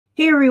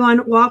Hey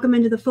everyone, welcome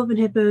into the Flippin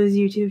Hippos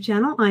YouTube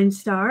channel. I'm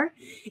Star.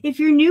 If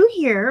you're new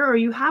here or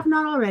you have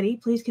not already,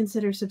 please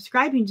consider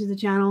subscribing to the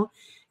channel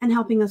and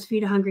helping us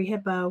feed a hungry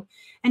hippo.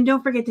 And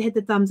don't forget to hit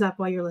the thumbs up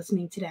while you're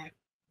listening today.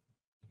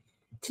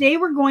 Today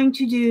we're going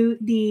to do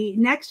the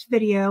next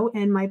video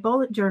in my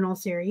bullet journal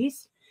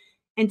series.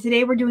 And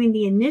today we're doing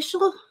the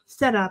initial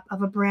setup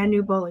of a brand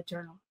new bullet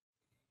journal.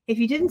 If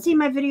you didn't see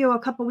my video a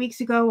couple weeks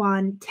ago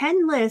on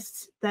 10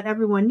 lists that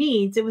everyone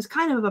needs, it was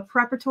kind of a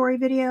preparatory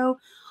video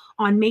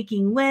on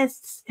making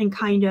lists and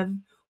kind of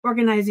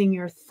organizing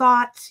your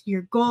thoughts,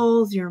 your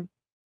goals, your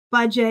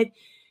budget,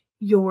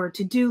 your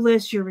to-do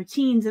list, your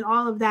routines, and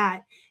all of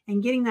that,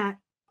 and getting that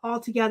all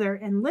together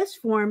in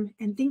list form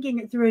and thinking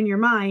it through in your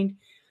mind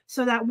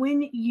so that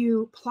when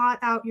you plot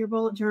out your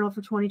bullet journal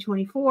for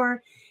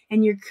 2024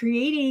 and you're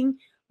creating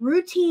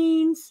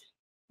routines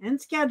and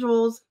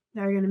schedules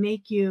that are going to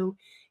make you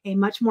a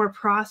much more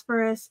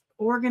prosperous,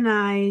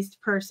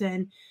 organized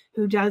person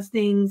who does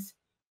things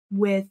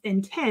with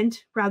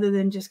intent rather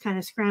than just kind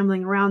of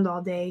scrambling around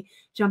all day,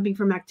 jumping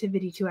from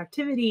activity to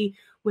activity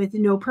with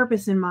no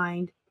purpose in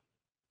mind.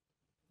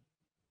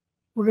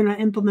 We're going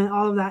to implement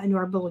all of that into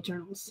our bullet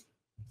journals.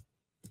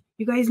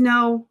 You guys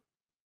know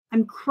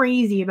I'm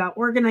crazy about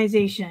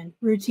organization,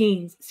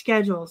 routines,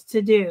 schedules,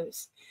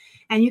 to-dos,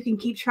 and you can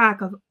keep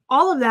track of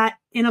all of that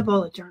in a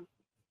bullet journal.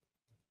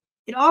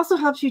 It also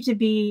helps you to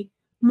be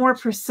more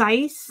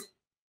precise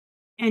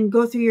and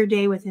go through your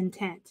day with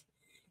intent.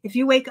 If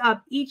you wake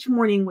up each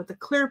morning with a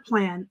clear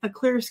plan, a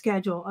clear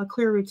schedule, a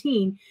clear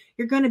routine,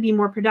 you're going to be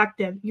more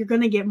productive. You're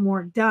going to get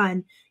more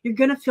done. You're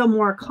going to feel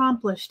more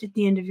accomplished at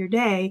the end of your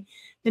day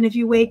than if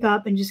you wake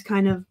up and just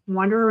kind of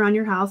wander around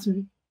your house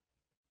and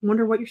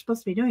wonder what you're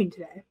supposed to be doing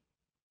today.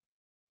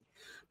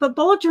 But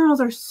bullet journals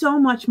are so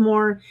much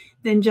more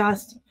than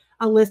just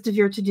a list of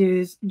your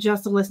to-dos,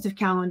 just a list of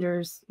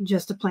calendars,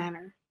 just a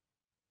planner.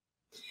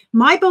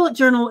 My bullet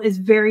journal is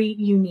very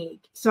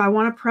unique. So I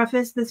want to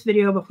preface this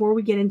video before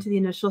we get into the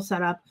initial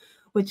setup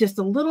with just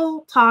a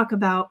little talk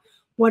about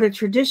what a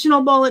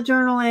traditional bullet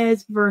journal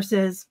is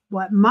versus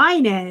what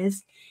mine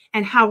is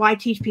and how I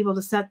teach people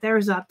to set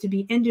theirs up to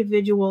be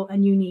individual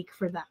and unique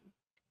for them.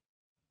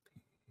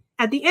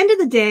 At the end of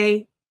the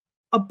day,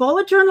 a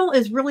bullet journal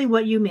is really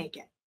what you make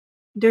it.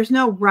 There's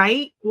no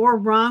right or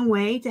wrong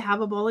way to have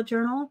a bullet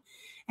journal,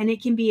 and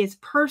it can be as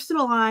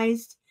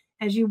personalized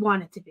as you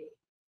want it to be.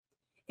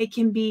 It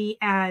can be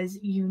as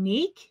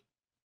unique,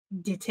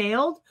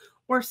 detailed,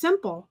 or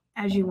simple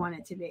as you want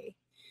it to be.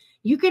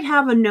 You could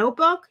have a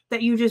notebook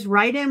that you just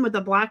write in with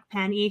a black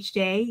pen each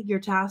day, your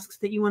tasks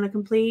that you want to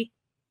complete.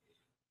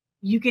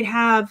 You could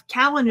have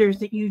calendars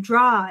that you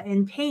draw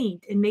and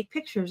paint and make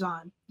pictures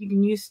on. You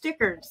can use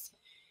stickers.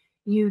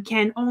 You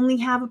can only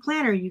have a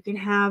planner. You can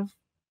have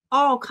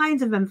all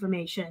kinds of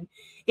information.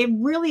 It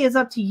really is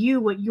up to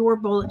you what your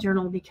bullet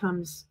journal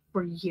becomes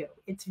for you.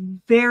 It's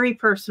very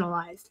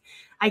personalized.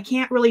 I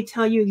can't really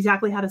tell you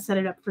exactly how to set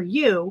it up for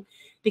you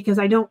because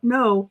I don't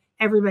know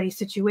everybody's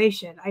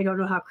situation. I don't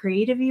know how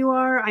creative you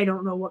are. I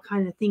don't know what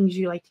kind of things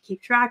you like to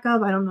keep track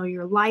of. I don't know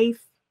your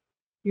life,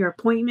 your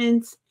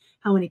appointments,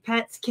 how many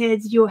pets,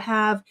 kids you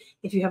have,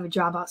 if you have a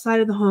job outside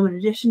of the home in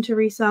addition to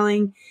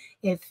reselling,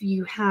 if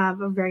you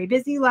have a very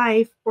busy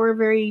life or a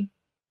very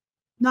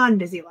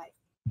non-busy life.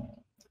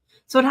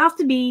 So it has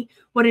to be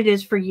what it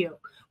is for you.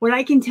 What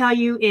I can tell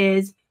you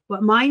is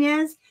what mine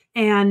is,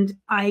 and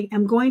I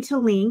am going to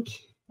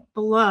link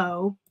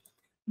below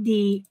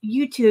the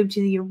YouTube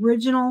to the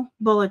original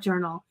bullet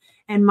journal,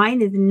 and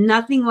mine is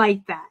nothing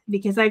like that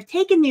because I've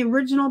taken the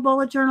original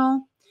bullet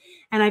journal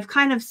and I've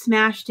kind of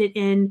smashed it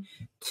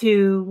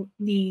into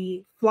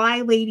the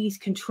Flylady's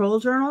control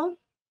journal,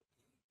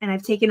 and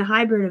I've taken a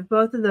hybrid of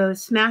both of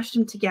those, smashed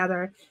them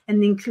together,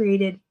 and then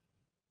created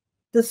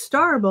the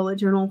Star bullet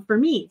journal for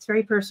me. It's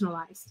very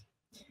personalized.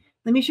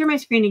 Let me share my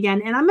screen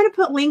again, and I'm going to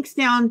put links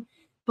down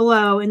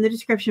below in the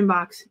description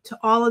box to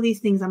all of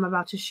these things I'm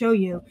about to show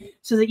you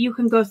so that you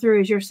can go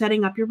through as you're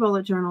setting up your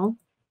bullet journal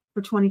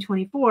for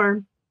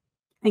 2024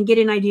 and get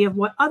an idea of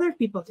what other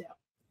people do.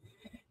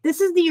 This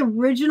is the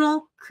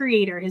original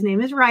creator. His name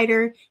is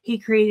Ryder. He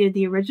created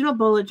the original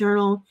bullet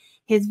journal.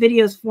 His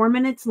video is 4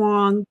 minutes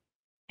long,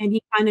 and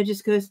he kind of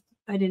just goes,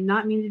 I did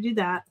not mean to do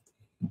that.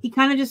 He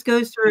kind of just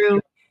goes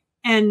through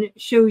and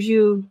shows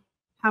you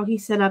how he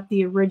set up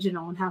the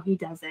original and how he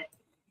does it.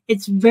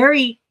 It's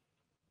very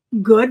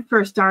good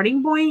for a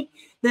starting point.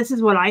 This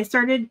is what I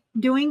started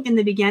doing in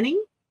the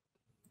beginning.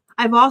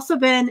 I've also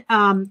been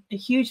a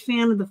huge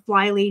fan of the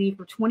Flylady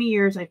for 20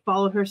 years. I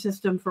followed her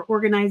system for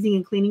organizing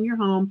and cleaning your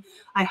home.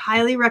 I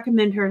highly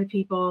recommend her to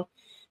people.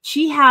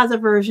 She has a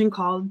version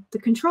called the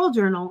Control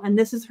Journal, and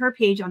this is her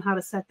page on how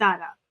to set that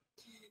up.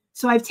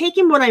 So I've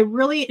taken what I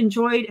really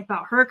enjoyed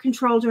about her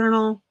Control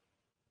Journal,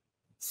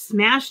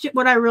 smashed it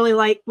what I really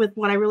like with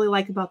what I really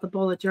like about the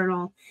bullet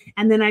journal,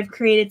 and then I've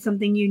created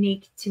something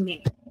unique to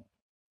me.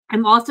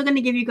 I'm also going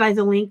to give you guys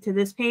a link to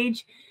this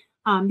page.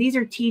 These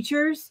are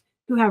teachers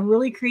who have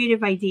really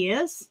creative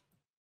ideas,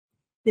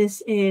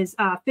 This is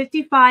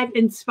 55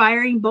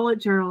 inspiring bullet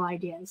journal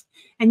ideas.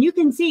 And you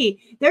can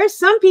see there's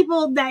some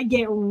people that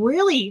get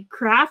really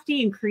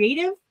crafty and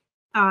creative.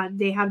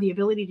 They have the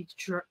ability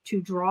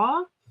to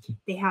draw.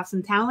 They have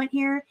some talent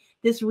here.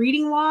 This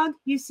reading log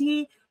you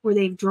see where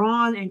they've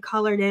drawn and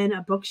colored in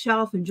a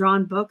bookshelf and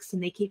drawn books,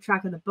 and they keep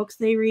track of the books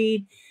they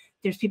read.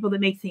 There's people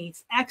that make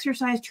things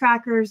exercise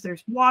trackers.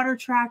 There's water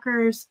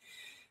trackers.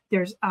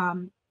 There's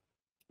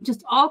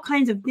just all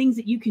kinds of things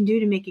that you can do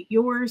to make it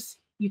yours.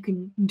 You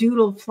can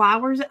doodle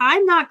flowers.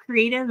 I'm not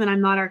creative and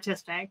I'm not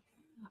artistic.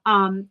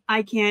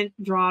 I can't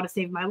draw to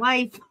save my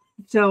life.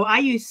 So I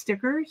use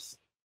stickers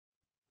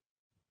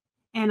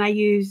and I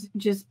use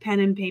just pen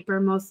and paper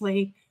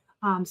mostly.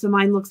 So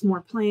mine looks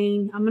more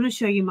plain. I'm going to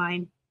show you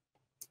mine.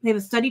 They have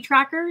a study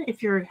tracker.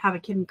 If you have a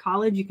kid in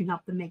college, you can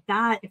help them make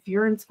that. If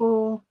you're in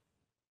school,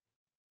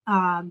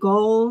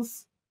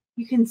 goals,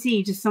 you can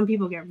see just some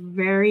people get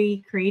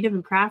very creative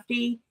and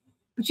crafty,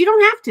 but you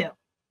don't have to.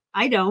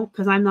 I don't,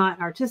 because I'm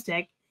not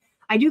artistic.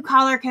 I do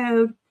color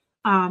code.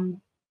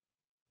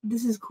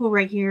 This is cool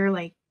right here,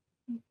 like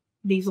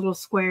these little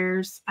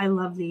squares. I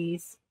love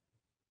these.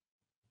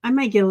 I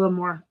might get a little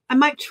more. I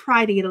might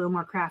try to get a little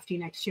more crafty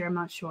next year. I'm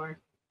not sure.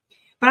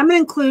 But I'm going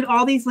to include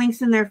all these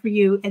links in there for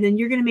you, and then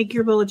you're going to make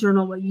your bullet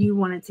journal what you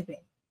want it to be.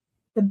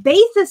 The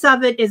basis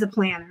of it is a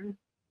planner.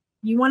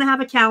 You want to have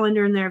a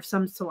calendar in there of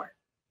some sort.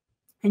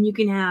 And you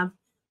can have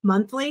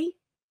monthly,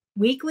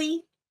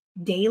 weekly,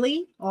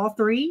 daily, all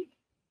three.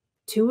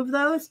 2 of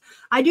those.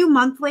 I do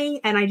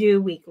monthly and I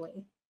do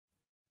weekly.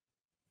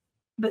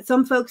 But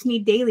some folks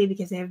need daily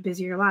because they have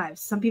busier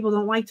lives. Some people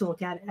don't like to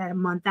look at it at a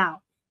month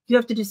out. You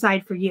have to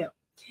decide for you.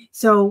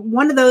 So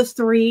one of those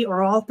 3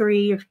 or all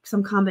 3 or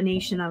some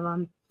combination of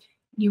them,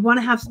 you want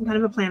to have some kind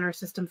of a planner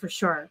system for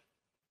sure.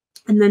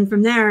 And then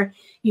from there,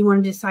 you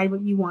want to decide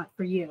what you want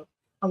for you.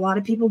 A lot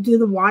of people do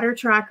the water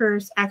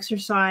trackers,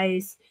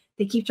 exercise.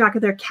 They keep track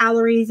of their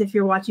calories if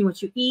you're watching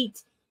what you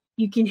eat.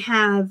 You can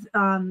have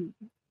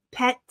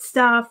pet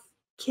stuff,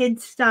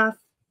 kid stuff.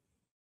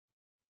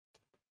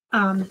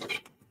 A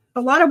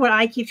lot of what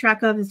I keep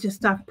track of is just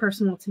stuff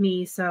personal to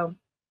me. So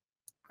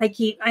I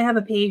have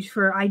a page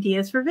for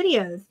ideas for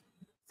videos.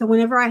 So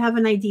whenever I have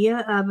an idea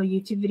of a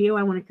YouTube video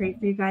I want to create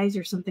for you guys,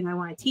 or something I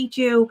want to teach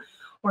you,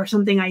 or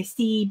something I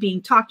see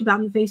being talked about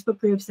in the Facebook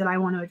groups that I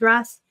want to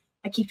address,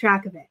 I keep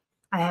track of it.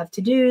 I have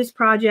to-dos,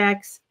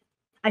 projects.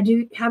 I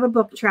do have a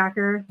book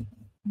tracker.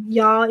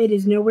 Y'all, it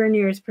is nowhere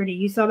near as pretty.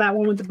 You saw that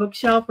one with the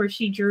bookshelf where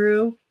she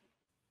drew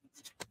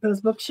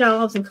those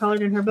bookshelves and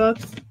colored in her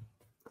books.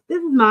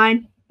 This is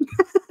mine.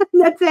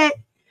 That's it.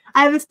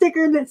 I have a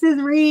sticker that says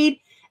read,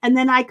 and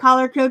then I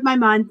color code my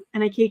month,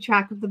 and I keep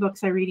track of the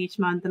books I read each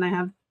month, and I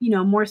have,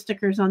 more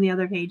stickers on the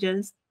other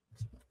pages.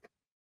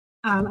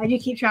 I do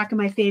keep track of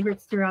my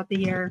favorites throughout the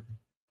year,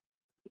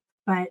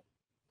 but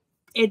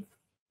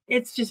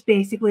it's just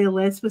basically a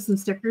list with some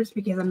stickers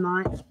because I'm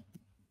not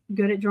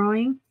good at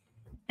drawing,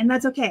 and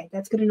that's okay.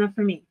 That's good enough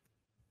for me.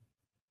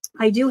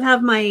 I do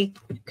have my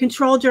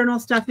control journal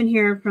stuff in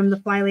here from the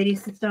Flylady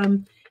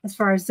system as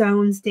far as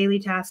zones, daily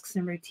tasks,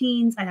 and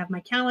routines. I have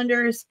my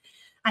calendars.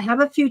 I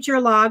have a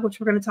future log, which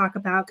we're going to talk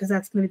about because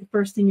that's going to be the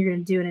first thing you're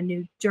going to do in a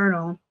new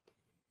journal.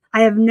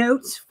 I have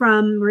notes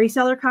from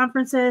reseller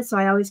conferences, so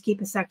I always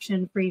keep a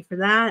section free for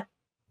that.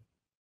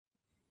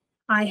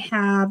 I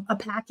have a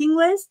packing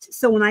list.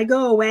 So when I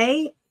go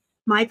away,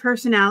 my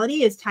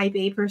personality is type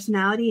A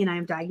personality, and I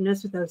am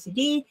diagnosed with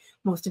OCD.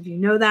 Most of you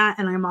know that.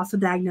 And I'm also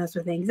diagnosed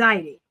with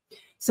anxiety.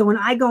 So when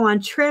I go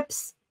on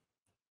trips,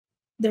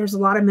 there's a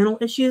lot of mental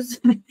issues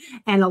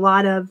and a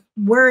lot of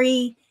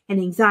worry and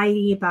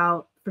anxiety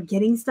about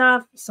forgetting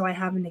stuff. So I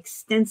have an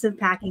extensive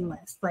packing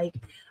list. Like,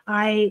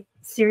 I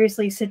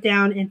seriously sit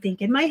down and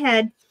think in my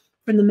head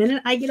from the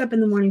minute I get up in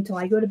the morning till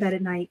I go to bed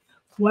at night,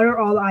 what are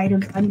all the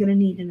items I'm going to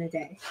need in a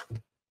day?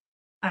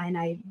 And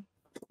I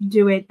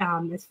do it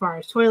as far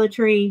as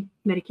toiletry,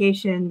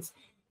 medications,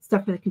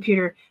 stuff for the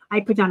computer.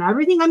 I put down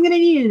everything I'm going to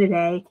need in a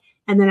day.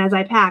 And then as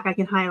I pack, I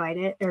can highlight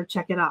it or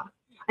check it off.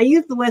 I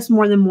use the list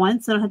more than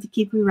once. So I don't have to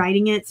keep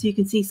rewriting it. So you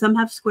can see some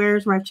have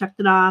squares where I've checked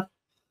it off.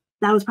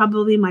 That was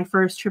probably my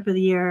first trip of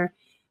the year,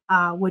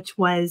 which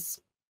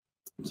was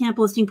camp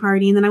listing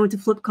party. And then I went to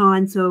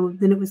FlipCon. So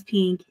then it was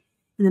pink.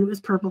 And then it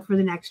was purple for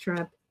the next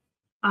trip.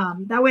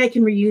 That way I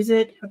can reuse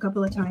it a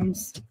couple of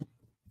times.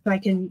 So I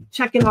can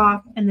check it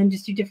off and then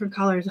just do different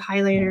colors,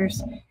 highlighters.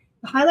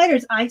 The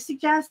highlighters I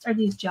suggest are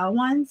these gel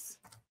ones.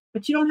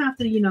 But you don't have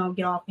to,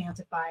 get all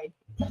fancified.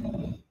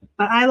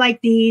 But I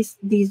like these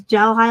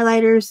gel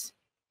highlighters.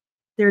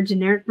 They're a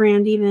generic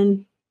brand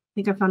even. I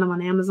think I found them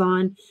on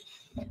Amazon.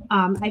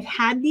 I've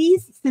had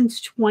these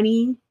since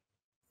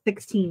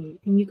 2016.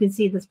 And you can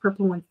see this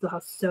purple one still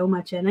has so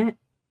much in it.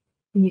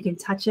 And you can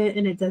touch it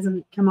and it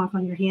doesn't come off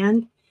on your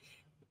hand.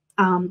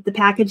 The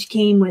package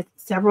came with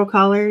several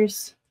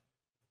colors.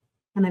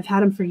 And I've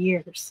had them for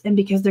years. And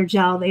because they're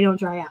gel, they don't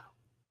dry out.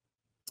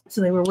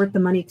 So they were worth the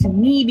money to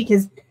me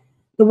because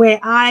the way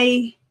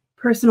I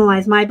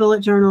personalize my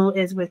bullet journal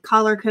is with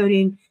color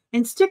coding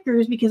and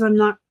stickers because I'm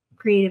not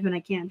creative and I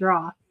can't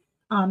draw.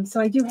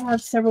 So I do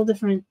have several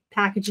different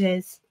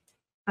packages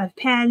of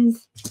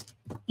pens,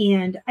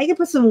 and I can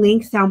put some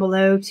links down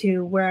below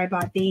to where I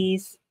bought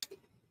these.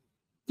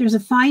 There's a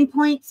fine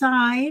point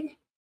side,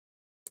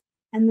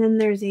 and then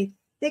there's a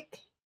thick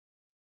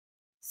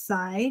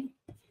side.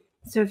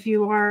 So if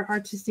you are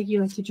artistic,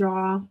 you like to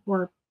draw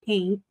or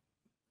paint,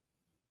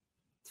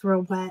 it's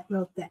real wet,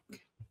 real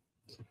thick.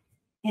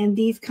 And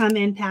these come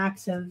in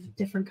packs of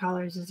different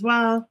colors as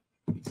well.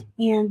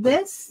 And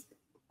this,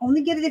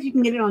 only get it if you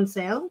can get it on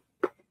sale.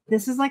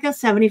 This is like a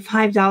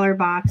 $75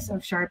 box of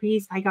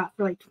Sharpies I got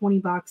for like 20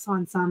 bucks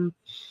on some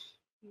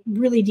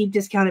really deep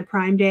discounted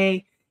Prime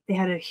Day. They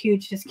had a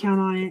huge discount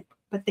on it,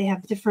 but they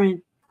have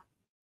different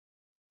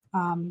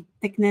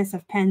thickness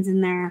of pens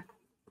in there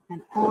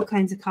and all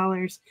kinds of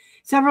colors.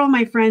 Several of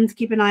my friends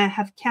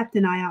have kept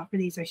an eye out for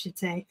these, I should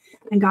say,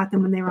 and got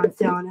them when they were on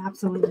sale and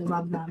absolutely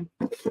love them.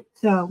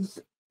 So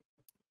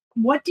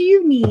what do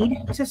you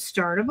need to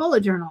start a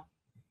bullet journal?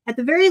 At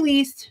the very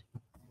least,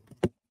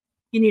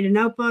 you need a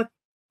notebook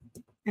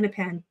and a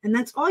pen, and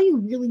that's all you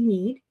really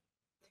need.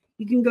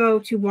 You can go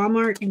to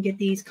Walmart and get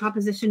these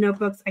composition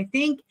notebooks.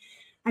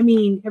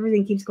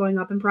 Everything keeps going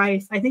up in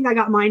price. I think I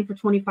got mine for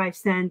 25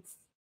 cents.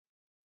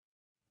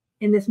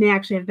 And this may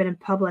actually have been in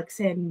Publix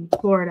in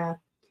Florida.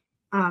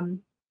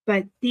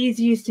 But these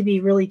used to be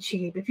really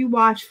cheap. If you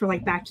watch for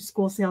like back to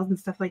school sales and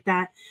stuff like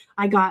that,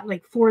 I got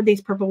like 4 of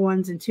these purple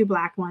ones and 2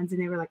 black ones,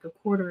 and they were like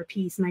 $1.25 a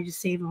piece. And I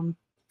just save them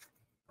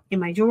in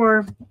my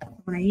drawer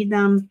when I need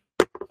them.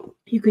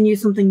 You can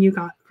use something you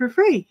got for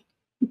free.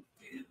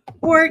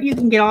 Or you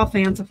can get all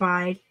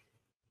fancified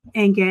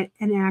and get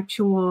an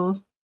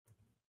actual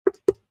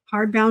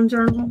hardbound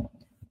journal.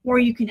 Or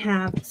you can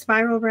have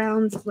spiral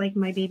rounds like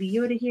my baby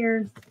Yoda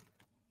here.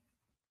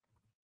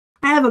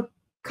 I have a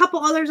couple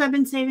others I've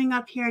been saving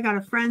up here. I got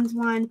a friend's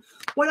one.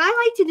 What I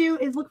like to do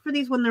is look for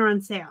these when they're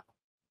on sale.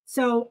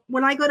 So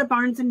when I go to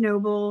Barnes &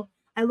 Noble,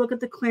 I look at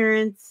the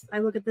clearance, I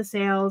look at the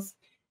sales,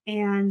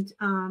 and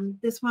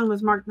this one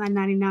was marked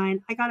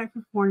 $9.99. I got it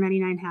for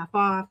 $4.99, half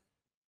off.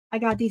 I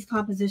got these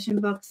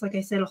composition books, like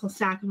I said, a whole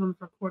stack of them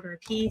for $1.25 a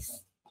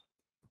piece.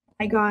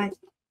 I got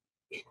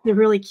the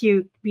really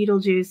cute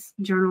Beetlejuice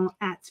journal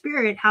at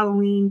Spirit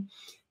Halloween,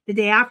 the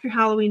day after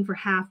Halloween, for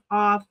half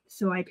off.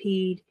 So I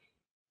paid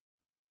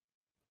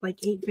like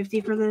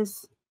 $8.50 for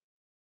this.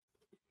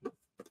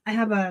 I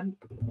have a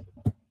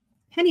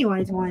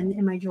Pennywise one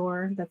in my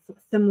drawer that's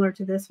similar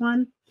to this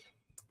one.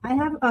 I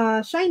have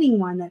a Shining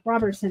one that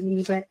Robert sent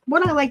me, but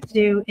what I like to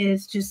do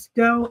is just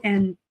go,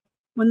 and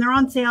when they're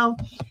on sale,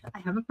 I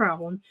have a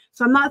problem.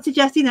 So I'm not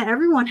suggesting that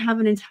everyone have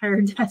an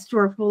entire desk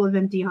drawer full of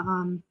empty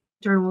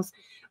journals,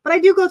 but I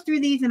do go through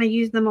these and I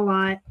use them a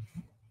lot.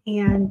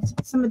 And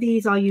some of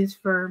these I'll use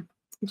for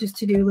just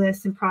to-do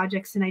lists and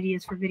projects and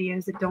ideas for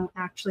videos that don't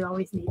actually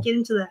always need to get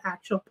into the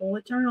actual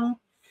bullet journal.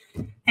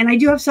 And I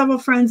do have several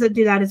friends that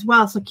do that as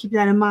well, so keep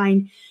that in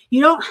mind.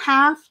 You don't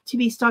have to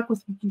be stuck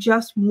with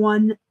just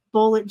one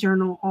bullet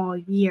journal all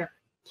year.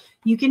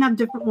 You can have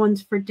different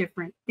ones for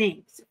different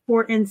things.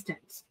 For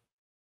instance,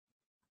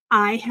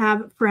 I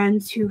have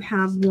friends who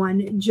have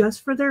one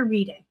just for their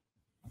reading.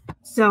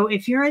 So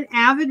if you're an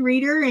avid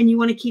reader and you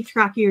want to keep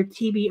track of your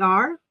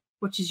TBR,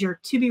 which is your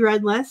to be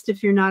read list,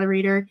 if you're not a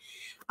reader,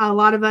 a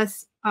lot of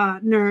us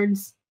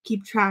nerds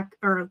keep track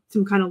or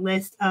some kind of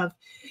list of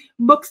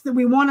books that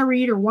we want to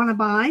read or want to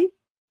buy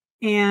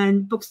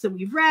and books that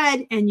we've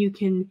read, and you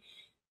can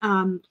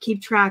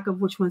keep track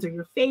of which ones are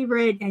your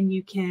favorite, and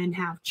you can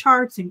have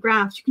charts and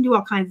graphs. You can do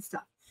all kinds of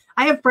stuff.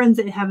 I have friends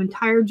that have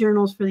entire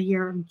journals for the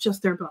year of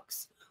just their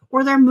books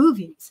or their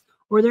movies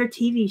or their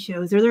TV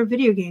shows or their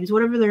video games,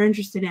 whatever they're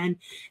interested in.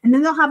 And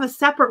then they'll have a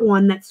separate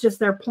one that's just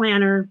their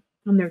planner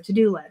on their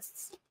to-do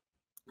lists.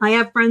 I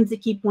have friends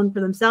that keep one for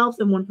themselves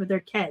and one for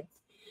their kids.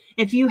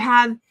 If you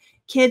have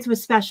kids with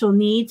special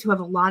needs who have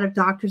a lot of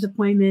doctor's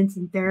appointments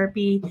and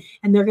therapy,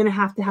 and they're going to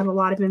have a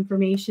lot of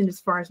information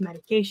as far as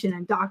medication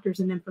and doctors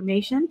and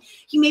information,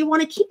 you may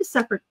want to keep a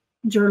separate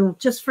journal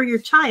just for your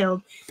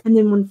child and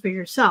then one for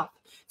yourself.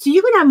 So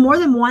you can have more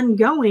than one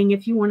going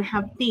if you want to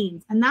have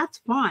themes, and that's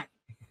fine.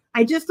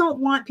 I just don't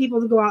want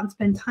people to go out and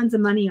spend tons of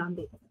money on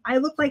these. I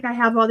look like I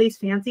have all these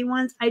fancy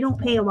ones. I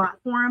don't pay a lot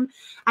for them.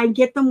 I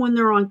get them when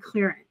they're on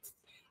clearance.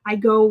 I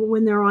go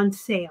when they're on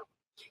sale.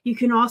 You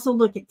can also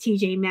look at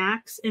TJ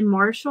Maxx and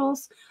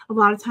Marshalls. A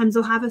lot of times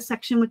they'll have a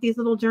section with these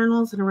little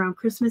journals, and around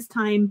Christmas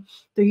time,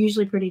 they're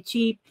usually pretty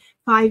cheap.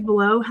 Five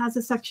Below has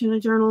a section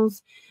of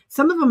journals.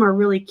 Some of them are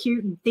really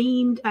cute and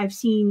themed. I've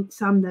seen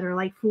some that are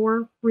like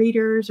for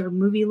readers or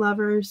movie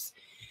lovers.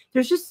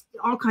 There's just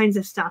all kinds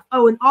of stuff.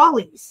 Oh, and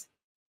Ollie's.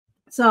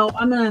 So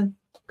I'm going to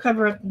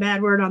cover up the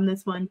bad word on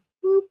this one.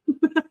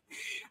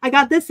 I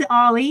got this at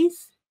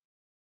Ollie's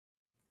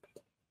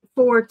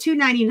for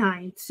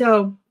 $2.99.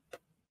 So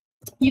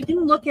you can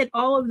look at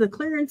all of the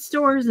clearance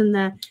stores and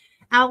the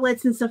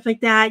outlets and stuff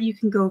like that. You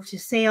can go to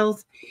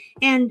sales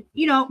and,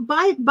 you know,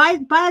 buy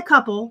a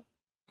couple,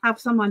 have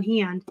some on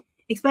hand,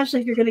 especially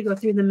if you're going to go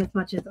through them as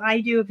much as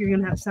I do, if you're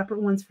going to have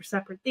separate ones for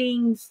separate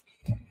things.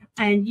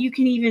 And you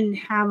can even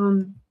have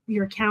them,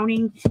 you're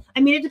counting.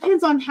 I mean, it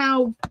depends on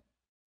how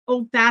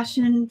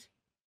old-fashioned,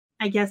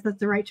 I guess that's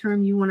the right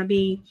term you want to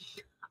be.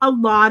 A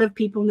lot of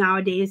people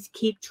nowadays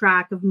keep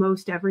track of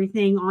most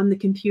everything on the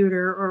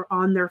computer or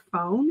on their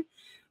phone.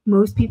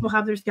 Most people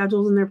have their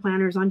schedules and their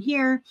planners on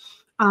here.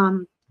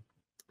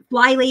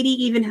 Flylady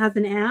even has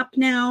an app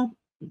now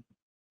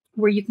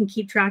where you can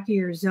keep track of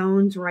your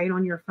zones right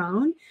on your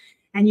phone.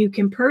 And you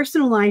can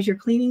personalize your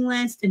cleaning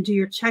list and do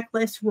your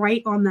checklist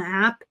right on the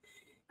app,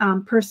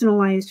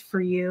 personalized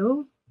for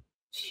you.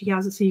 She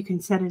has it so you can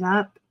set it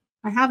up.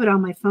 I have it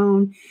on my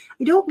phone.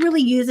 I don't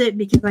really use it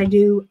because I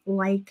do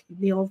like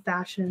the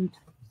old-fashioned,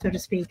 so to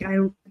speak. I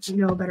don't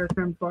know a better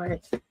term for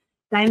it.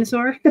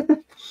 Dinosaur.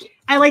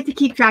 I like to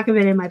keep track of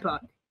it in my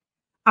book.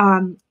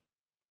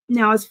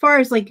 Now, as far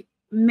as like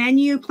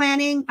menu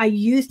planning, I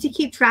used to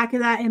keep track of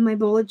that in my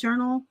bullet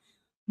journal,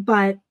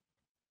 but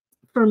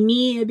for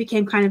me, it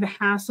became kind of a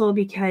hassle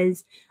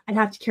because I'd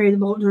have to carry the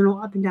bullet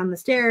journal up and down the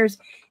stairs,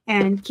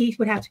 and Keith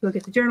would have to go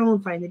get the journal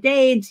and find the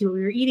day and see what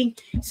we were eating.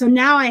 So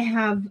now I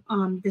have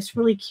this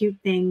really cute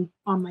thing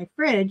on my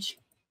fridge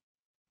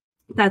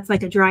that's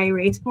like a dry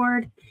erase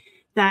board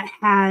that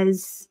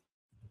has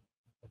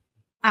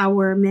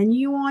our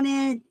menu on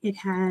it. It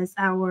has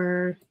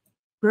our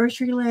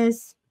grocery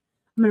list.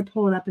 I'm going to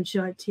pull it up and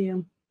show it to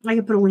you. I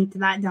can put a link to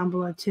that down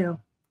below too.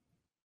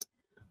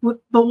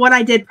 But what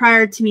I did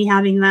prior to me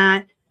having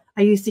that,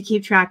 I used to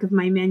keep track of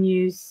my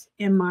menus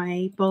in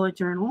my bullet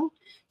journal,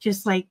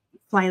 just like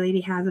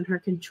Flylady has in her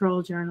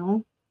control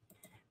journal.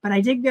 But I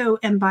did go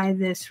and buy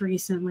this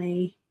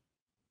recently.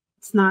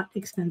 It's not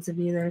expensive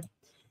either.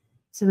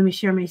 So let me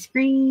share my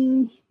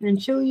screen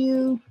and show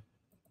you.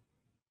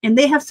 And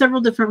they have several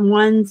different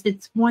ones.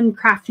 It's one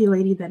crafty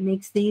lady that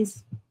makes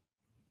these.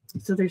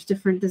 So there's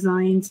different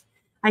designs.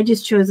 I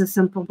just chose a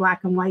simple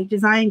black and white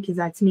design because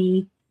that's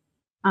me.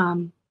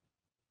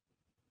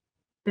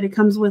 But it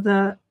comes with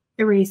a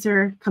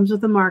eraser, comes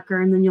with a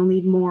marker, and then you'll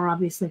need more,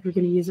 obviously, if you're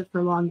going to use it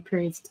for long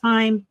periods of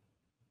time.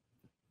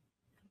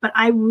 But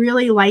I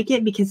really like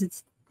it because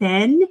it's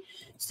thin.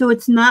 So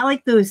it's not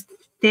like those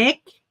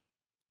thick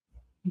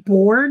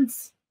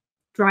boards,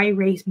 dry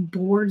erase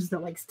boards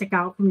that like stick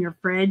out from your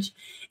fridge.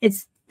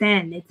 It's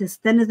thin. It's as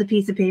thin as a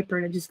piece of paper,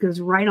 and it just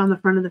goes right on the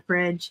front of the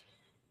fridge.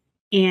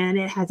 And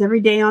it has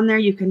every day on there.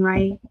 You can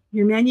write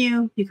your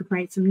menu. You can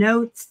write some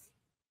notes.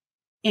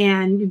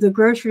 And the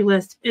grocery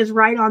list is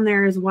right on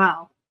there as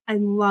well. I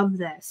love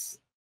this.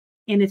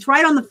 And it's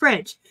right on the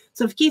fridge.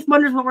 So if Keith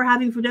wonders what we're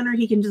having for dinner,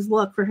 he can just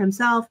look for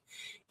himself.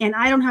 And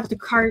I don't have to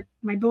cart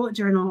my bullet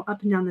journal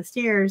up and down the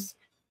stairs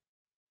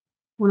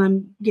when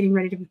I'm getting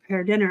ready to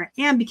prepare dinner.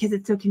 And because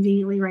it's so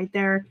conveniently right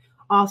there,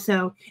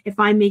 also, if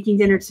I'm making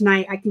dinner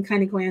tonight, I can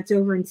kind of glance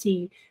over and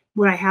see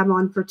what I have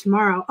on for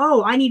tomorrow.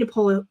 Oh, I need to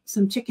pull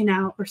some chicken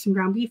out or some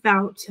ground beef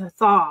out to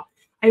thaw.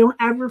 I don't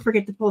ever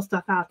forget to pull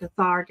stuff out to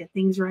thaw or get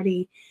things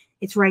ready.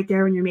 It's right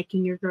there when you're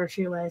making your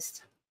grocery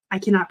list. I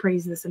cannot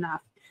praise this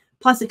enough.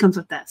 Plus, it comes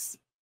with this.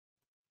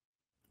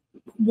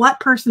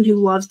 What person who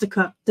loves to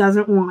cook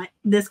doesn't want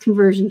this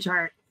conversion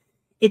chart?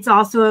 It's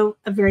also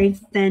a very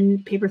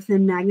thin, paper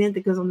thin magnet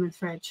that goes on the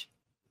fridge.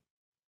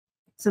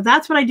 So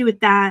that's what I do with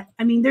that.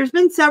 I mean, there's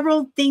been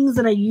several things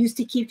that I used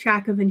to keep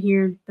track of in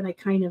here that I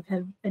kind of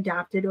have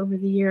adapted over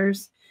the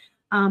years.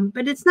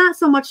 But it's not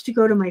so much to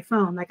go to my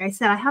phone. Like I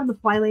said, I have the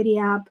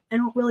Flylady app. I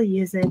don't really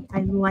use it.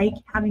 I like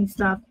having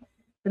stuff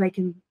that I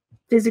can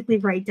physically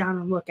write down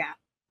and look at.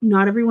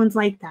 Not everyone's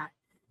like that.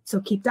 So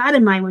keep that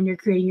in mind when you're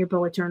creating your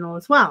bullet journal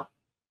as well.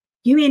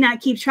 You may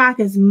not keep track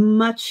as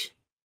much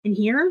in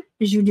here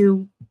as you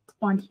do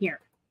on here.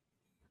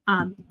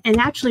 And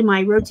actually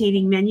my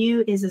rotating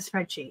menu is a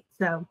spreadsheet.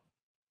 So,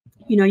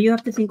 you know, you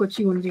have to think what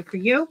you want to do for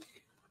you.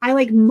 I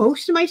like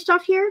most of my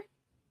stuff here.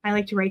 I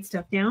like to write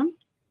stuff down.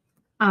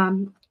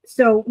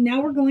 So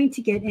now we're going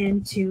to get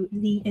into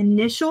the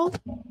initial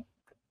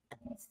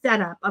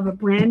setup of a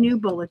brand new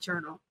bullet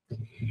journal.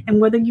 And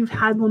whether you've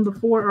had one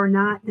before or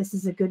not, this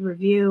is a good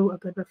review, a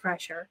good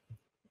refresher.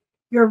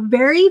 Your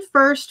very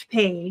first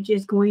page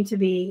is going to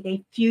be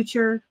a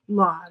future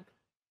log.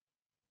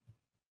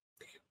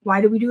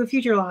 Why do we do a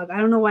future log? I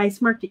don't know why I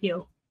smirked at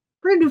you.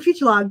 We're going to do a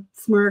future log,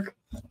 smirk,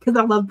 because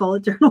I love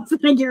bullet journals and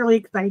I get really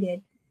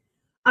excited.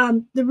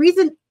 The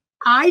reason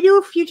I do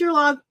a future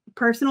log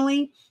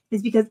personally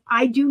is because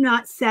I do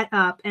not set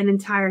up an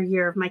entire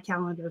year of my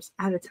calendars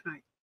at a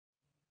time.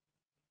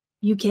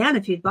 You can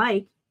if you'd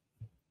like.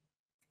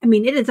 I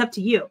mean, it is up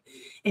to you.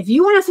 If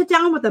you want to sit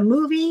down with a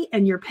movie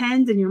and your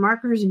pens and your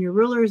markers and your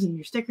rulers and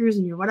your stickers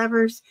and your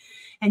whatevers,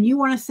 and you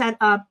want to set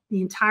up the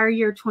entire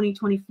year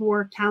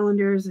 2024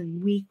 calendars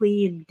and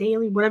weekly and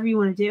daily, whatever you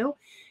want to do,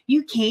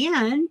 you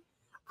can.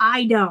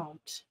 I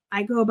don't.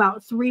 I go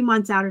about 3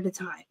 months out at a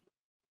time.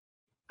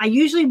 I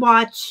usually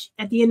watch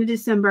at the end of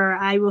December,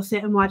 I will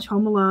sit and watch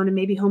Home Alone and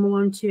maybe Home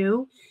Alone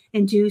 2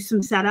 and do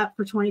some setup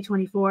for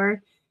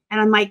 2024. And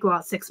I might go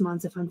out 6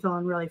 months if I'm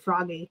feeling really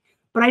froggy.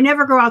 But I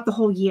never go out the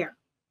whole year.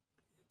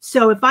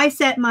 So if I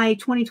set my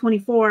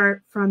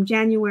 2024 from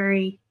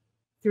January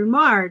through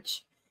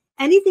March,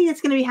 anything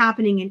that's going to be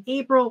happening in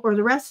April or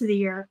the rest of the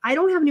year, I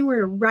don't have anywhere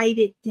to write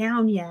it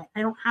down yet.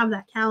 I don't have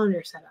that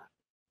calendar set up.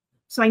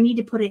 So I need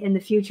to put it in the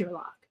future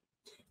log.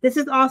 This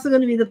is also going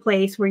to be the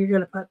place where you're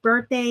going to put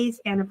birthdays,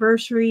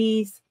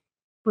 anniversaries,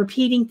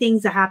 repeating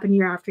things that happen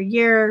year after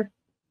year,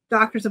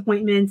 doctor's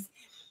appointments,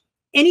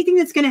 anything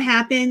that's going to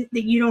happen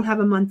that you don't have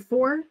a month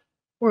for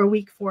or a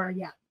week for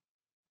yet.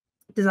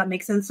 Does that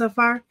make sense so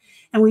far?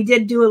 And we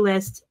did do a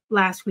list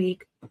last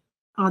week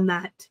on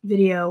that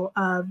video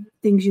of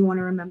things you want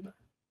to remember.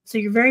 So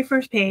your very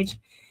first page.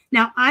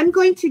 Now I'm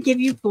going to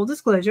give you full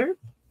disclosure.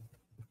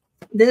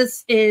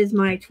 This is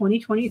my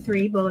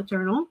 2023 bullet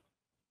journal,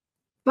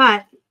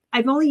 but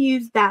I've only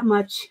used that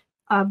much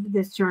of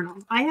this journal.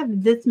 I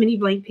have this many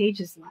blank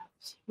pages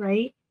left,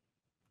 right?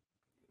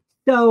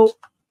 So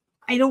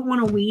I don't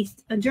want to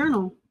waste a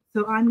journal.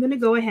 So I'm going to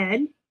go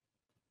ahead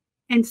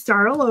and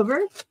start all over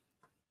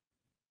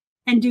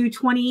and do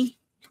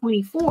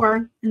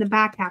 2024 in the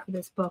back half of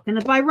this book. And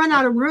if I run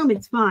out of room,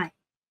 it's fine.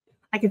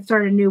 I can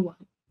start a new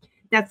one.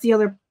 That's the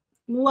other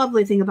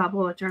lovely thing about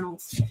bullet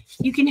journals.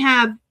 You can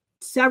have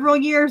several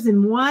years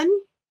in one.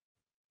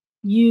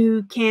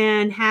 You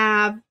can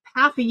have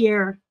half a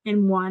year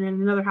in one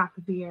and another half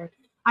of the year.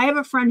 I have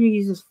a friend who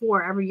uses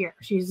 4 every year.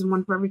 She uses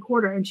one for every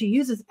quarter, and she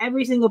uses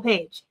every single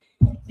page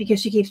because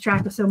she keeps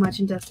track of so much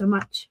and does so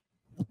much.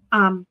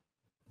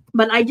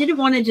 But I didn't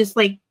want to just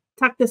like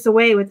tuck this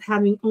away with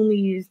having only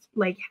used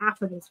like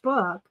half of this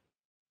book.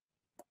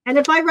 And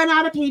if I run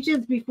out of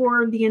pages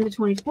before the end of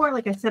 24,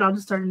 like I said, I'll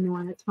just start a new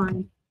one. It's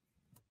fine.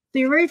 So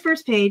your very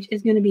first page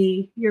is going to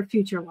be your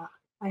future log.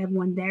 I have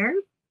one there.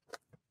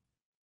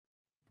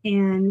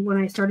 And when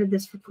I started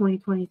this for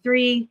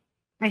 2023,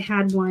 I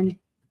had one.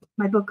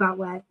 My book got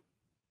wet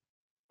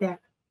there.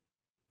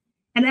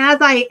 And as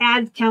I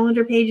add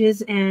calendar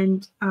pages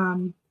and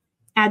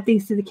add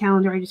things to the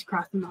calendar, I just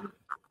cross them off.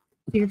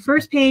 So your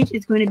first page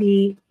is going to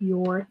be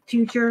your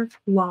future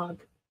log.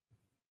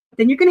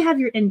 Then you're going to have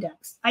your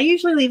index. I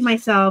usually leave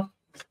myself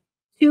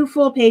 2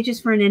 full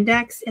pages for an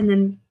index and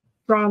then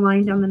draw a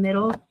line down the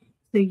middle.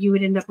 So you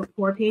would end up with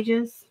 4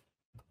 pages.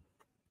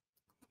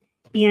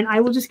 And I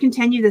will just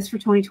continue this for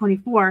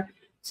 2024.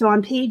 So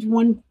on page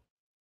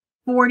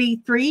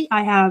 143,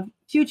 I have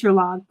future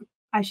log.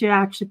 I should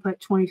actually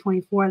put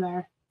 2024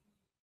 there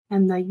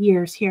and the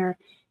years here.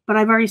 But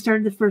I've already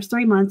started the first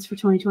 3 months for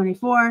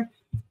 2024.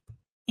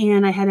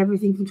 And I had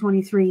everything from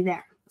 23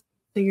 there.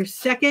 So your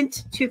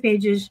second 2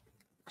 pages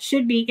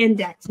should be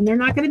indexed. And they're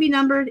not going to be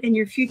numbered. And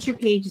your future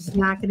page is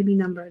not going to be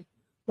numbered.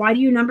 Why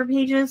do you number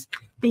pages?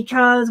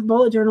 Because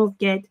bullet journals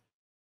get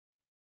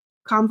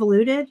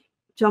convoluted,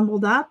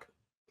 jumbled up.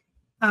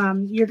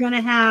 You're going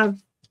to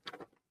have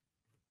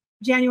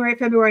January,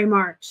 February,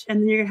 March,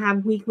 and then you're going to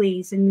have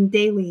weeklies and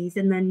dailies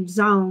and then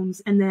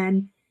zones and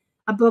then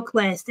a book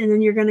list. And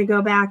then you're going to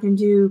go back and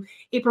do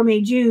April,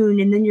 May, June.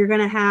 And then you're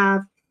going to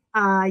have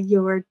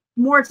your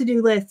more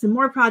to-do lists and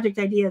more project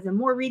ideas and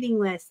more reading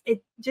lists.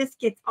 It just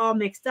gets all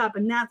mixed up.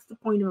 And that's the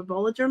point of a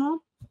bullet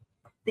journal,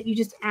 that you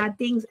just add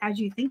things as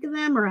you think of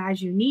them or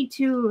as you need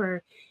to,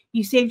 or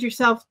you saved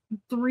yourself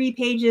 3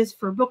 pages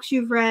for books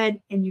you've read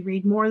and you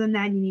read more than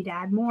that and you need to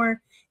add more.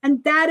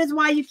 And that is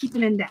why you keep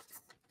an index.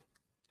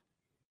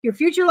 Your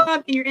future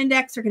log and your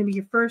index are going to be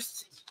your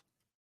first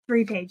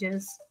 3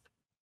 pages.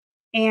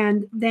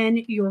 And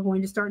then you're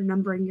going to start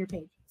numbering your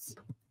pages.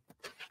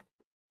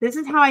 This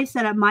is how I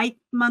set up my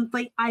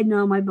monthly. I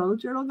know my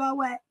bullet journal got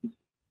wet.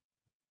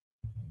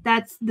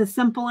 That's the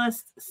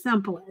simplest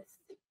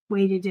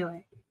way to do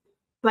it.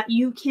 But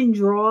you can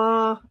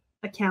draw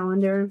a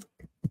calendar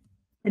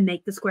and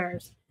make the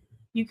squares.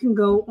 You can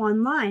go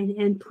online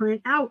and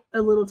print out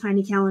a little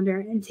tiny calendar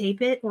and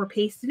tape it or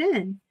paste it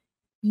in.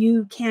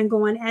 You can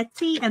go on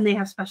Etsy and they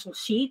have special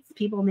sheets.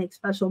 People make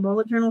special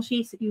bullet journal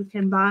sheets that you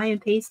can buy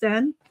and paste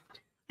in.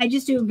 I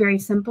just do it very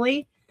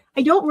simply.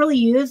 I don't really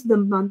use the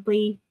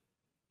monthly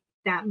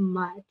that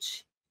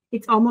much.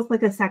 It's almost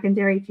like a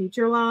secondary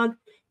future log.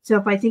 So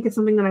if I think of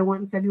something that I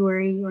want in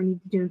February or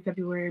need to do in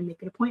February or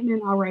make an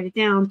appointment, I'll write it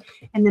down.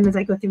 And then as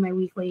I go through my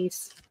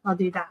weeklies, I'll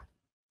do that.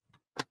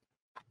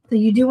 So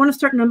you do want to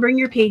start numbering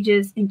your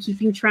pages and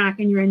keeping track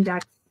in your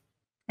index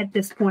at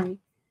this point.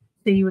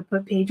 So you would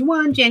put page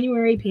 1,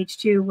 January, page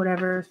 2,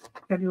 whatever,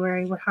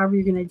 February, however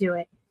you're going to do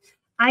it.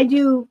 I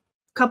do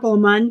a couple of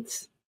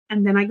months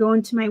and then I go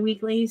into my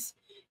weeklies.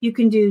 You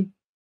can do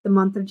the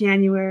month of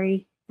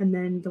January and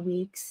then the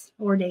weeks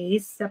or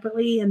days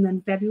separately and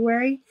then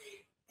February.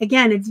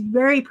 Again, it's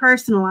very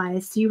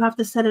personalized, so you have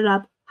to set it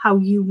up how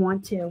you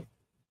want to.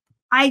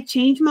 I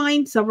change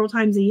mine several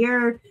times a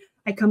year.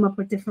 I come up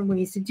with different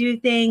ways to do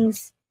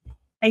things.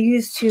 I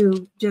used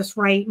to just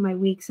write my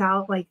weeks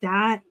out like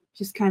that,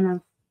 just kind of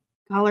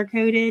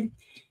color-coded.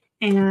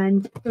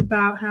 And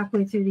about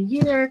halfway through the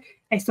year,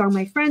 I saw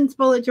my friend's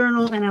bullet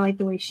journal, and I liked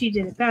the way she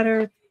did it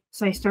better.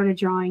 So I started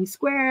drawing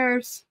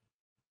squares.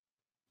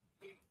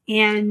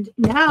 And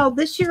now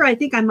this year, I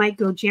think I might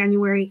go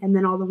January and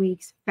then all the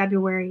weeks,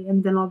 February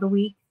and then all the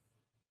weeks.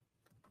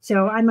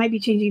 So I might be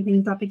changing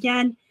things up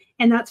again,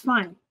 and that's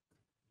fine.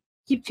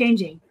 Keep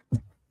changing.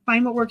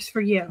 Find what works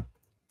for you.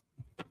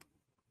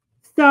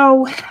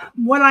 So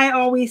what I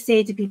always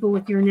say to people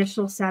with your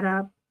initial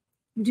setup,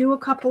 do a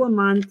couple of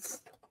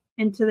months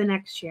into the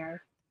next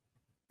year,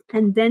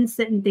 and then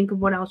sit and think of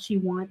what else you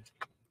want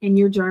in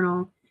your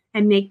journal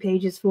and make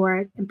pages for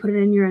it and put it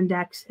in your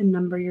index and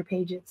number your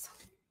pages.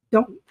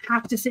 Don't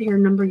have to sit here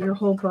and number your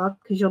whole book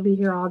because you'll be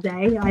here all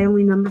day. I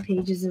only number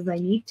pages as I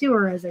need to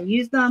or as I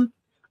use them.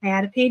 I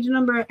add a page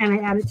number and I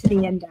add it to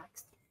the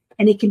index.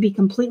 And it can be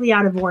completely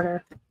out of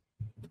order.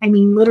 I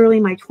mean, literally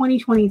my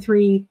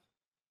 2023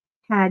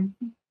 had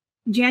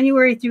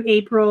January through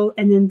April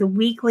and then the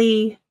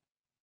weekly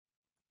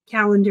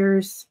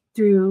calendars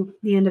through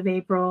the end of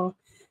April.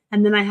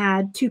 And then I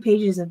had 2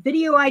 pages of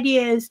video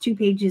ideas, 2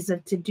 pages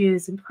of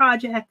to-dos and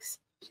projects,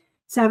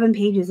 7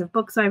 pages of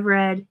books I've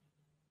read.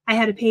 I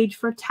had a page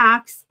for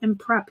tax and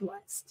prep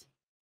list.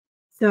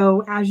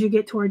 So as you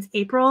get towards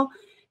April,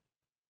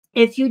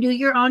 if you do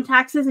your own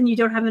taxes and you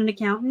don't have an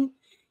accountant,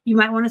 you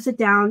might want to sit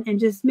down and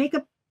just make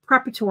a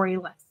preparatory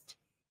list.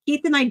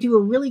 Keith and I do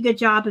a really good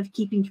job of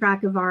keeping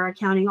track of our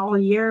accounting all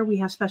year. We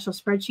have special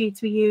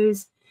spreadsheets we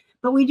use,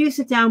 but we do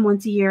sit down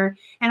once a year.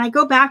 And I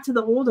go back to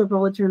the older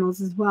bullet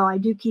journals as well. I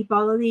do keep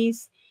all of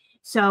these.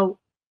 So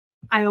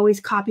I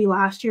always copy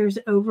last year's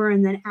over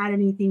and then add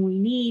anything we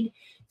need.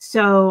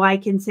 So I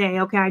can say,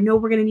 okay, I know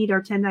we're going to need our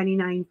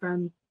 1099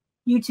 from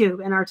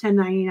YouTube and our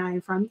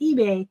 1099 from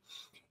eBay.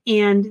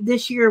 And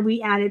this year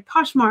we added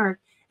Poshmark,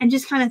 and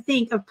just kind of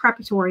think of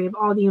preparatory of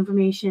all the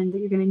information that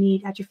you're going to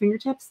need at your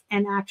fingertips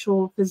and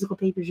actual physical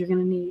papers you're going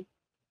to need.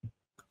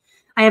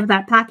 I have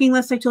that packing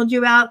list I told you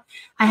about.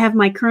 I have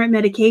my current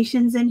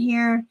medications in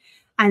here.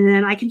 And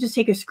then I can just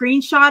take a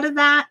screenshot of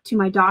that to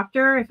my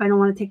doctor. If I don't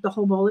want to take the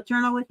whole bullet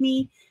journal with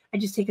me, I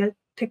just take a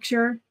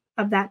picture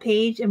of that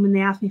page. And when they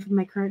ask me for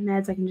my current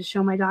meds, I can just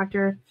show my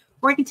doctor,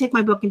 or I can take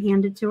my book and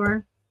hand it to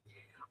her.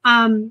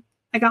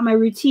 I got my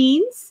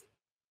routines,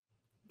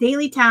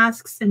 daily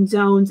tasks, and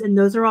zones. And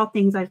those are all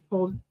things I've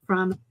pulled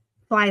from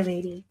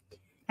Flylady.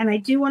 And I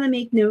do want to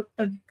make note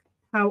of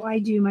how I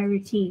do my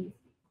routine.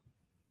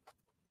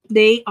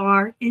 They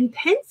are in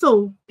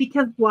pencil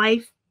because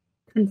life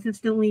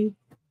consistently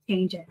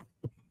changes.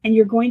 And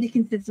you're going to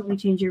consistently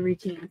change your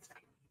routines.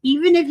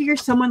 Even if you're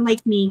someone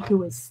like me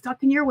who is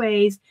stuck in your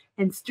ways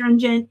and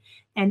stringent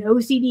and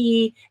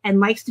OCD and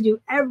likes to do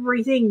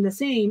everything the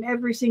same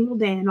every single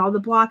day and all the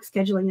block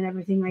scheduling and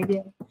everything I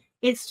do,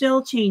 it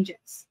still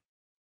changes.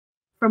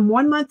 From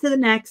one month to the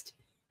next,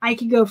 I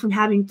could go from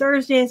having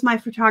Thursday as my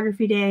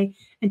photography day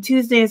and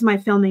Tuesday as my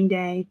filming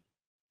day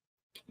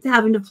to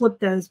having to flip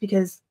those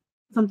because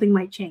something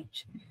might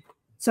change.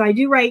 So I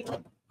do write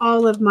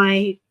all of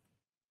my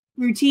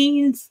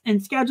routines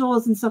and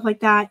schedules and stuff like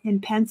that in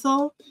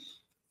pencil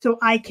so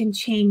I can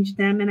change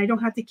them and I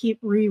don't have to keep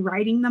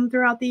rewriting them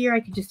throughout the year. I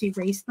could just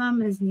erase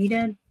them as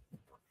needed.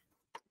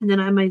 And then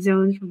I have my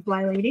zones from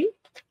Flylady.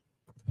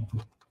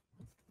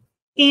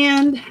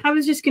 And I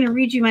was just going to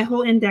read you my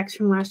whole index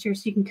from last year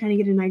so you can kind of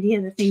get an idea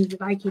of the things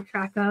that I keep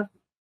track of.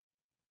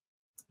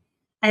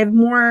 I have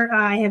more.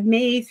 I have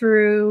May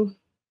through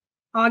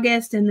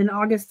August and then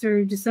August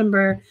through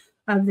December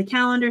of the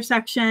calendar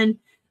section.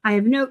 I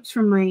have notes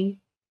from my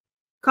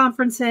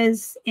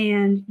conferences,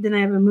 and then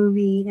I have a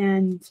movie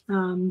and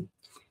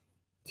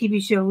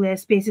TV show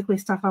list, basically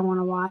stuff I want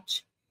to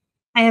watch.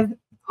 I have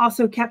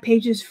also kept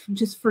pages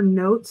just for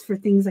notes for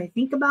things I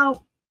think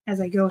about as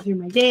I go through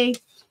my day.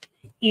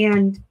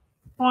 And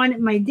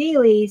on my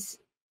dailies,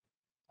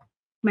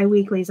 my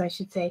weeklies, I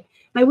should say,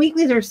 my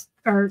weeklies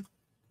are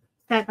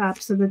set up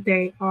so that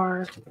they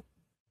are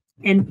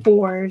in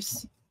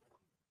 4s.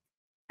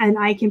 And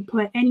I can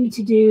put any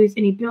to-dos,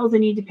 any bills I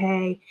need to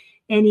pay,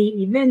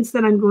 any events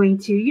that I'm going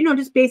to,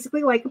 just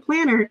basically like a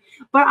planner.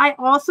 But I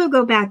also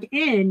go back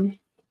in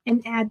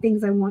and add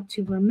things I want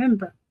to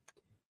remember.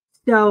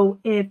 So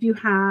if you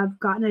have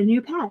gotten a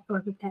new pet, or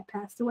if a pet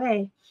passed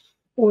away,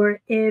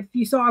 or if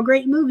you saw a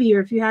great movie,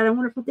 or if you had a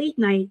wonderful date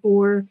night,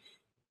 or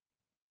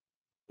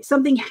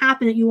something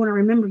happened that you want to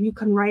remember, you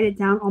can write it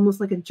down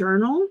almost like a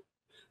journal.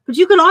 But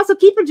you can also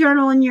keep a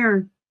journal in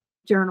your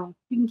journal.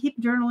 You can keep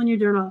a journal in your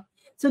journal.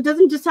 So it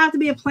doesn't just have to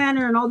be a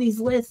planner and all these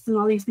lists and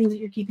all these things that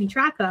you're keeping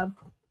track of.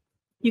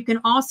 You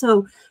can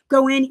also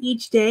go in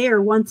each day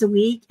or once a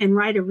week and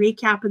write a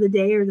recap of the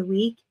day or the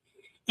week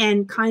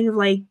and kind of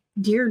like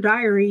Dear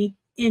Diary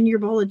in your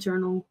bullet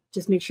journal.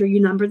 Just make sure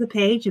you number the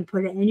page and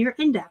put it in your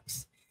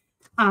index.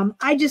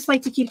 I just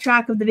like to keep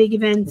track of the big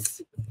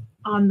events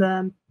on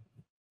the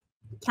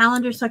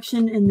calendar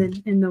section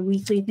in the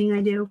weekly thing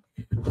I do.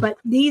 But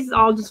these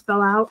all just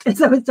fell out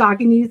as I was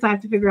talking to you, so I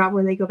have to figure out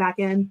where they go back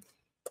in.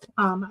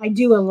 I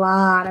do a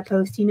lot of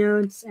Post-it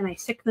notes and I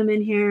stick them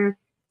in here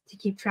to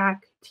keep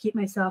track, to keep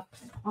myself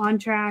on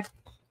track.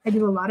 I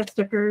do a lot of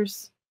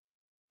stickers,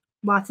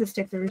 lots of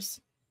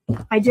stickers.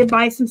 I did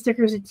buy some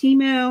stickers at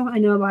Temu. I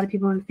know a lot of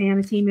people aren't a fan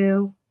of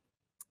Temu.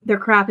 Their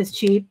crap is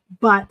cheap,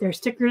 but their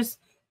stickers,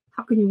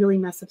 how can you really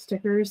mess up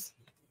stickers?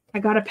 I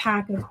got a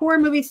pack of horror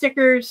movie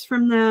stickers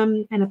from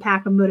them and a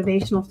pack of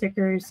motivational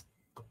stickers.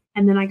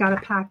 And then I got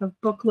a pack of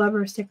book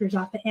lover stickers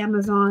off of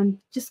Amazon.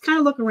 Just kind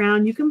of look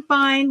around. You can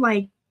find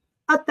like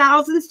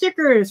 1,000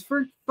 stickers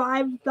for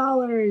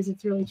 $5.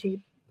 It's really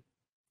cheap.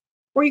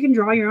 or you can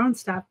draw your own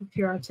stuff if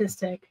you're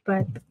artistic.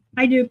 But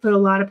I do put a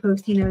lot of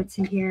Post-it notes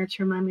in here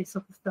to remind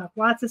myself of stuff.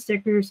 Lots of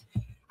stickers.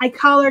 I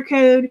color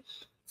code.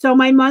 So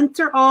my months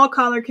are all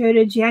color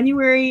coded.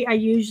 January, I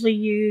usually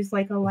use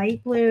like a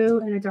light blue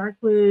and a dark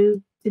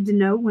blue to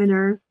denote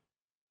winter.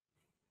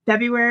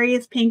 February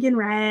is pink and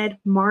red.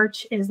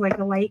 March is like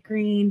a light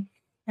green,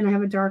 and I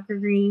have a darker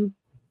green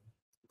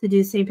to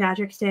do St.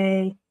 Patrick's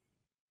Day.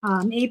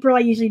 April,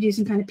 I usually do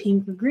some kind of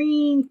pink or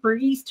green for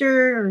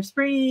Easter or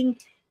spring.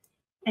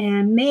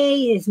 And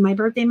May is my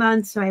birthday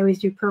month, so I always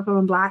do purple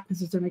and black because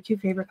those are my two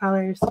favorite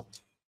colors.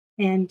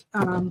 And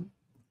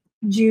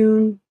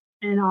June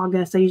and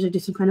August, I usually do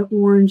some kind of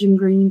orange and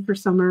green for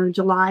summer.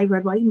 July,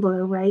 red, white, and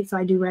blue, right? So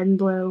I do red and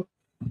blue.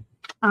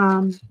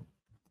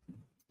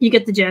 You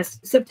get the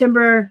gist.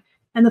 September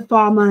and the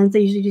fall months, I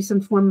usually do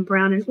some form of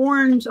brown and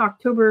orange.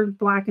 October,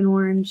 black and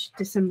orange.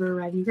 December,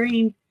 red and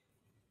green.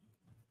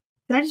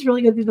 And I just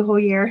really go through the whole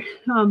year.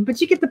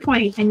 But you get the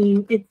point. I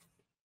mean,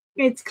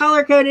 it's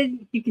color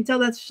coded. You can tell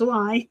that's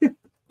July.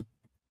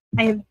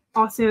 I have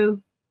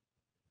also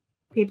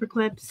paper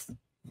clips.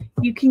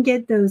 You can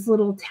get those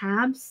little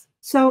tabs.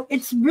 So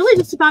it's really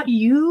just about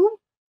you,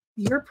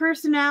 your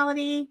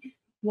personality,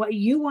 what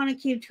you want to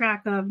keep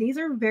track of. These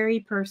are very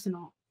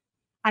personal.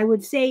 I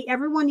would say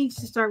everyone needs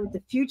to start with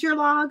the future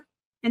log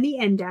and the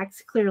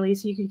index, clearly,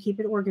 so you can keep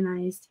it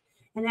organized.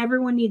 And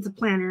everyone needs a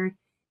planner,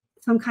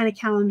 some kind of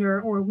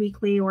calendar or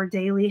weekly or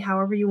daily,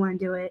 however you want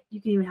to do it. You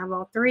can even have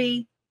all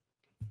three.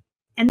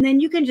 And then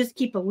you can just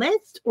keep a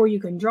list, or you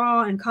can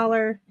draw and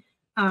color.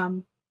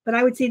 But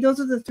I would say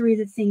those are the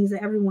three things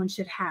that everyone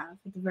should have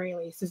at the very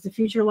least, is the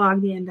future log,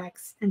 the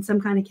index, and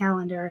some kind of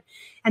calendar.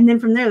 And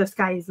then from there, the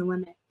sky is the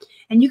limit.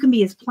 And you can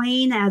be as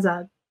plain as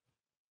a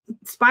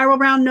spiral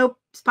bound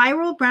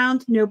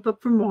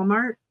notebook from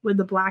Walmart with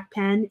a black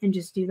pen and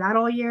just do that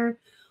all year.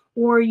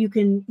 Or you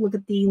can look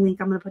at the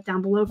link I'm going to put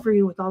down below for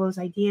you with all those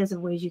ideas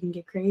of ways you can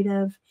get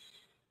creative.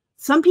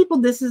 Some people,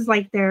 this is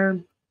like their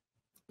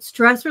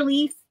stress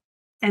relief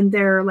and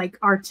their like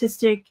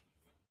artistic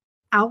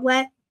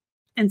outlet.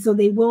 And so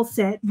they will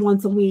sit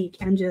once a week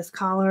and just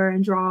color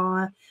and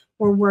draw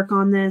or work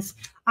on this.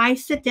 I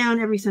sit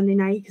down every Sunday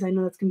night because I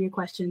know that's going to be a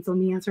question, so let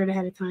me answer it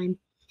ahead of time.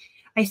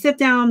 I sit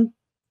down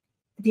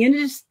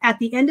at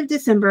the end of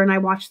December and I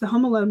watch the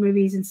Home Alone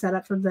movies and set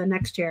up for the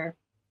next year.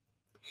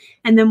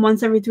 And then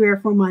once every 3 or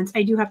 4 months,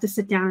 I do have to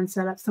sit down and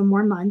set up some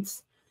more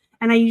months.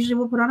 And I usually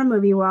will put on a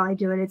movie while I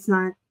do it. It's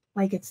not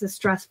like it's a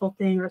stressful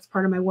thing or it's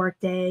part of my work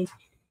day.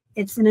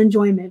 It's an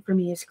enjoyment for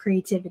me. It's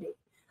creativity.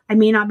 I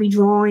may not be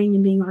drawing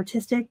and being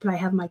artistic, but I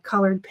have my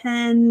colored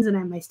pens and I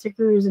have my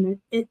stickers, and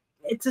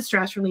it's a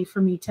stress relief for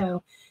me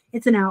too.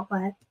 It's an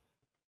outlet.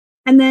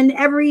 And then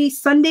every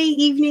Sunday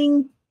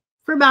evening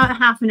for about a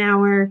half an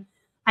hour,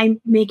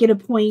 I make it a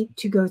point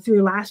to go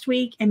through last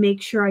week and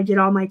make sure I did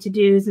all my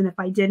to-dos. And if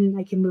I didn't,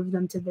 I can move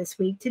them to this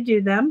week to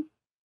do them.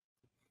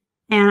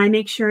 And I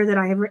make sure that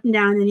I have written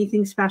down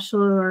anything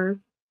special or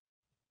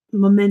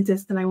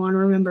momentous that I want to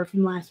remember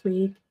from last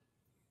week.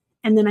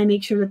 And then I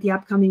make sure that the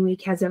upcoming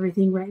week has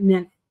everything written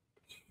in it.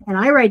 And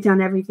I write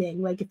down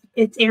everything. Like if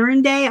it's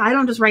errand day, I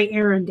don't just write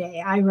errand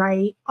day. I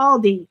write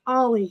Aldi,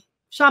 Ollie,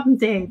 Shop and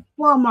Save,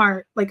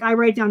 Walmart. Like I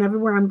write down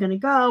everywhere I'm going to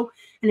go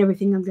and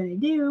everything I'm going to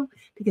do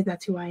because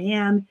that's who I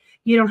am.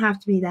 You don't have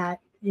to be that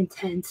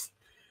intense.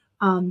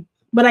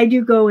 But I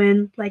do go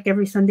in like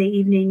every Sunday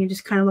evening and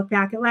just kind of look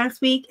back at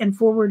last week and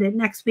forward it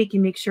next week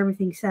and make sure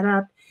everything's set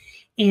up.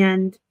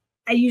 And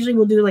I usually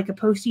will do like a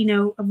Post-it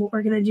note of what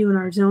we're going to do in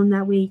our zone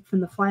that week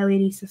from the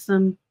Flylady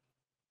system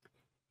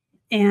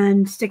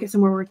and stick it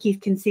somewhere where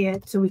Keith can see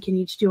it so we can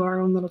each do our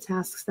own little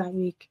tasks that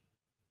week.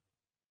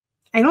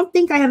 I don't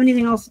think I have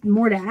anything else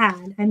more to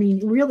add. I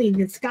mean, really,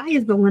 the sky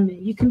is the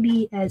limit. You can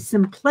be as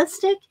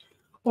simplistic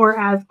or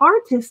as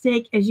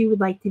artistic as you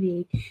would like to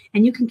be,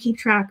 and you can keep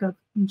track of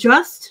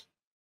just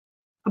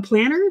a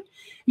planner.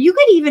 You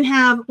could even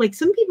have, like,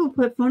 some people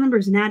put phone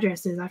numbers and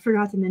addresses. I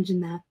forgot to mention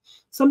that.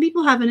 Some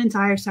people have an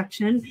entire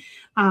section,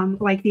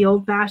 like the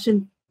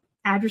old-fashioned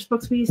address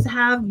books we used to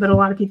have, but a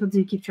lot of people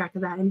do keep track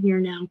of that in here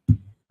now.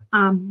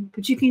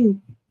 But you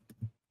can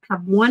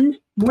have one,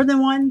 more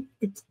than one.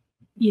 It's,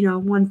 you know,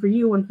 one for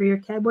you, one for your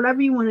kid,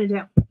 whatever you want to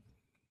do.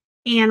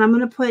 And I'm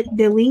going to put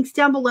the links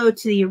down below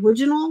to the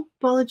original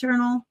bullet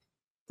journal,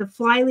 the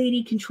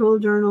Flylady control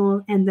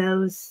journal, and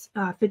those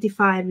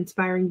 55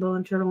 inspiring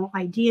bullet journal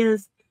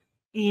ideas.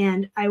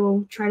 And I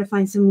will try to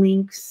find some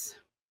links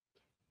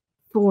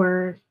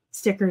for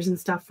stickers and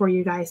stuff for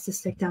you guys to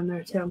stick down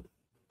there too.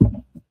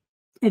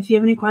 If you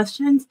have any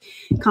questions,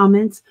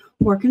 comments,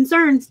 or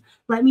concerns,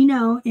 let me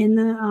know in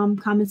the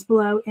comments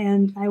below,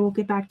 and I will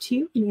get back to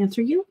you and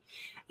answer you.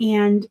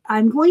 And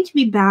I'm going to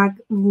be back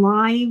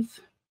live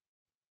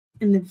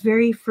in the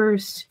very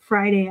first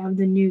Friday of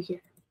the new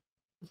year,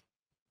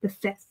 the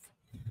 5th.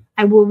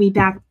 I will be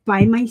back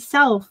by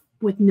myself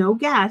with no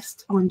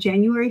guest on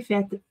January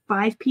 5th at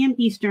 5 p.m.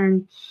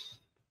 Eastern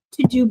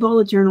to do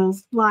bullet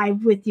journals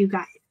live with you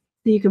guys.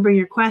 So you can bring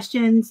your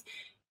questions.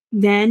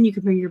 Then you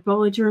can bring your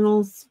bullet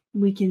journals.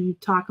 We can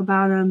talk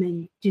about them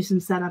and do some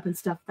setup and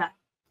stuff then.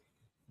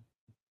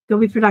 Go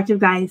be productive,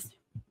 guys.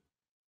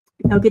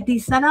 Go get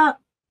these set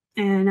up,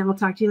 and I will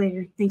talk to you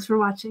later. Thanks for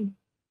watching.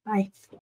 Bye.